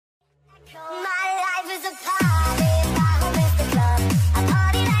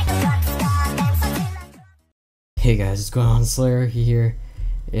Hey guys, what's going on? Slayer here,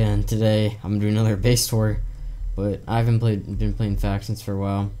 and today I'm doing another base tour. But I haven't been playing factions for a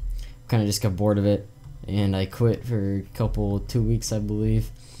while. Kind of just got bored of it, and I quit for a couple 2 weeks, I believe.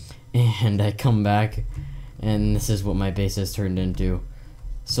 And I come back, and this is what my base has turned into.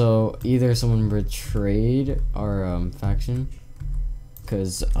 So either someone betrayed our faction,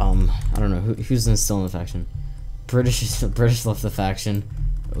 cause I don't know who's still in the faction. British left the faction.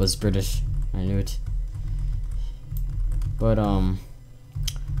 It was British. I knew it. But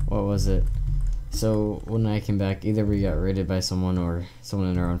what was it? So when I came back, either we got raided by someone or someone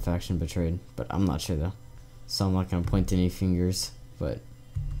in our own faction betrayed. But I'm not sure though, so I'm not gonna point any fingers. But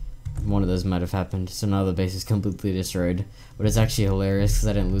one of those might have happened. So now the base is completely destroyed. But it's actually hilarious because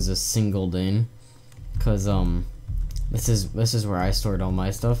I didn't lose a single Dane. Cause this is where I stored all my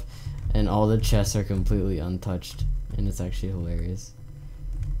stuff, and all the chests are completely untouched, and it's actually hilarious.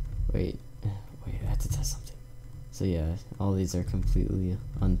 Wait, I have to test something. So yeah, all these are completely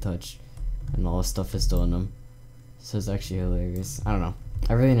untouched, and all the stuff is still in them. So it's actually hilarious. I don't know.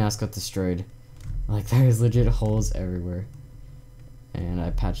 Everything else got destroyed. Like there's legit holes everywhere. And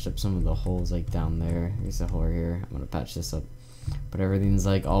I patched up some of the holes like down there. There's a hole here. I'm gonna patch this up. But everything's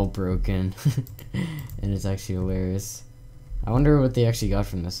like all broken. And it's actually hilarious. I wonder what they actually got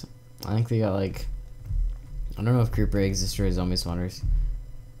from this. I think they got like, I don't know if creeper eggs destroy zombie spawners.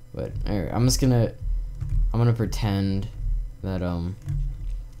 But anyway, I'm gonna pretend that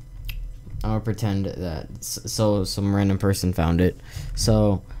so some random person found it.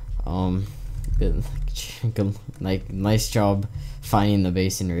 So like nice job finding the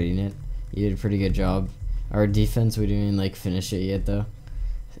base and raiding it. You did a pretty good job. Our defense, we didn't even like finish it yet though.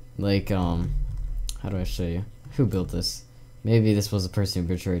 Like how do I show you who built this? Maybe this was the person who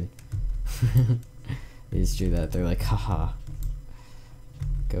betrayed. They just drew that. They're like, haha,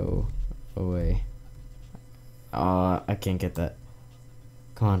 go away. I can't get that.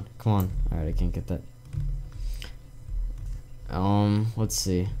 Come on. Alright, I can't get that. Let's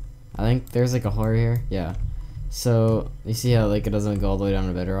see. I think there's like a hole here. Yeah. So, you see how like it doesn't go all the way down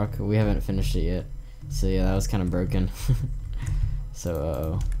to bedrock? We haven't finished it yet. So yeah, that was kind of broken.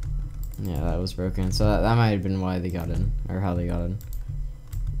 So, yeah, that was broken. So that might have been why they got in, or how they got in.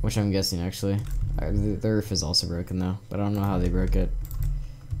 Which I'm guessing actually. The roof is also broken though, but I don't know how they broke it.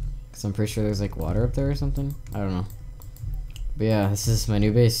 Cause I'm pretty sure there's like water up there or something. I don't know. But yeah, this is my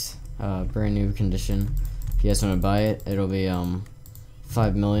new base. Brand new condition. If you guys want to buy it, it'll be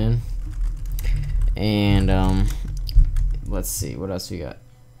 5 million. And let's see what else we got.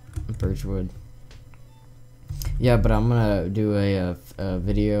 Birchwood. Yeah, but I'm gonna do a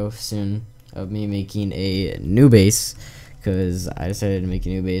video soon of me making a new base, because I decided to make a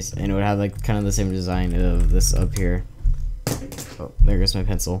new base, and it would have like kind of the same design of this up here. Oh, there goes my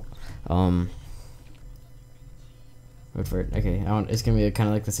pencil. Wait for it. Okay, it's gonna be kind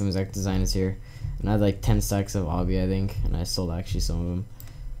of like the same exact design as here, and I had like 10 stacks of obby, I think, and I sold actually some of them.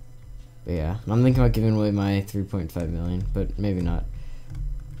 But yeah, I'm thinking about giving away my 3.5 million, but maybe not.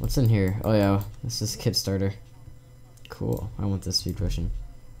 What's in here? Oh yeah, this is kit starter. Cool. I want this speed potion.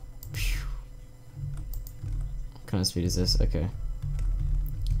 What kind of speed is this? Okay.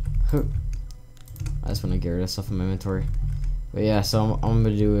 I just want to get rid of stuff in my inventory. But yeah, so I'm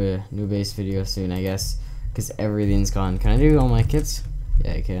gonna do a new base video soon, I guess, because everything's gone. Can I do all my kits?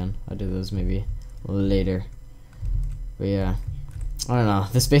 Yeah, I can. I'll do those maybe later. But yeah, I don't know.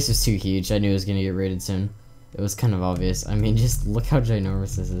 This base is too huge. I knew it was gonna get raided soon. It was kind of obvious. I mean, just look how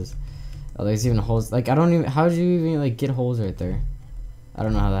ginormous this is. Oh, there's even holes. Like, I don't even. How did you even like get holes right there? I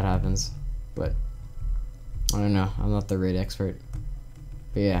don't know how that happens, but I don't know. I'm not the raid expert.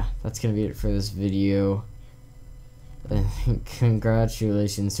 But yeah, that's gonna be it for this video. And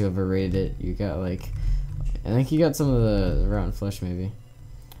congratulations to whoever rated it. You got like, I think you got some of the rotten flesh maybe.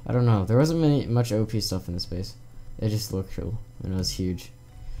 I don't know. There wasn't much OP stuff in this base. It just looked cool and it was huge.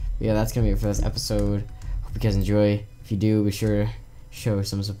 But yeah, that's gonna be it for this episode. Hope you guys enjoy. If you do, be sure to show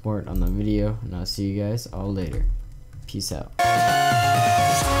some support on the video, and I'll see you guys all later. Peace out.